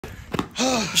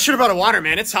You should have brought a water,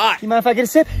 man. It's hot. You mind if I get a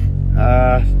sip?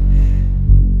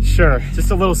 Sure.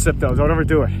 Just a little sip, though. Don't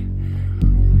overdo it.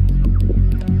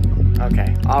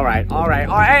 Okay. All right.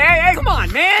 Hey, come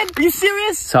on, man. Are you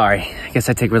serious? Sorry. I guess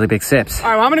I take really big sips. All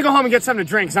right, well, I'm gonna go home and get something to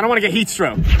drink, because I don't want to get heat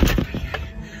stroke.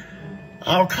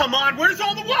 Oh, come on. Where's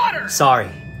all the water? Sorry.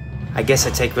 I guess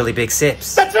I take really big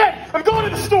sips. That's it. I'm going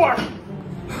to the store.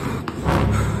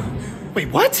 Wait,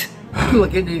 what? I feel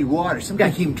like getting any water. Some guy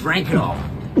came and drank it all.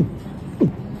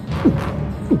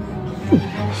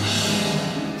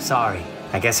 Sorry.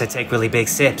 I guess I take really big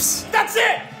sips. That's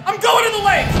it. I'm going to the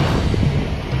lake.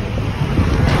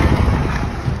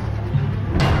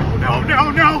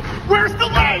 No. Where's the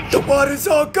lake? The water's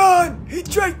all gone. He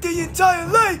drank the entire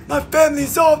lake. My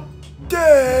family's all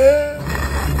dead.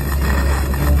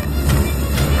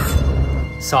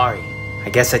 Sorry. I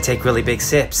guess I take really big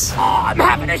sips. Oh, I'm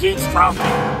having a heat stroke.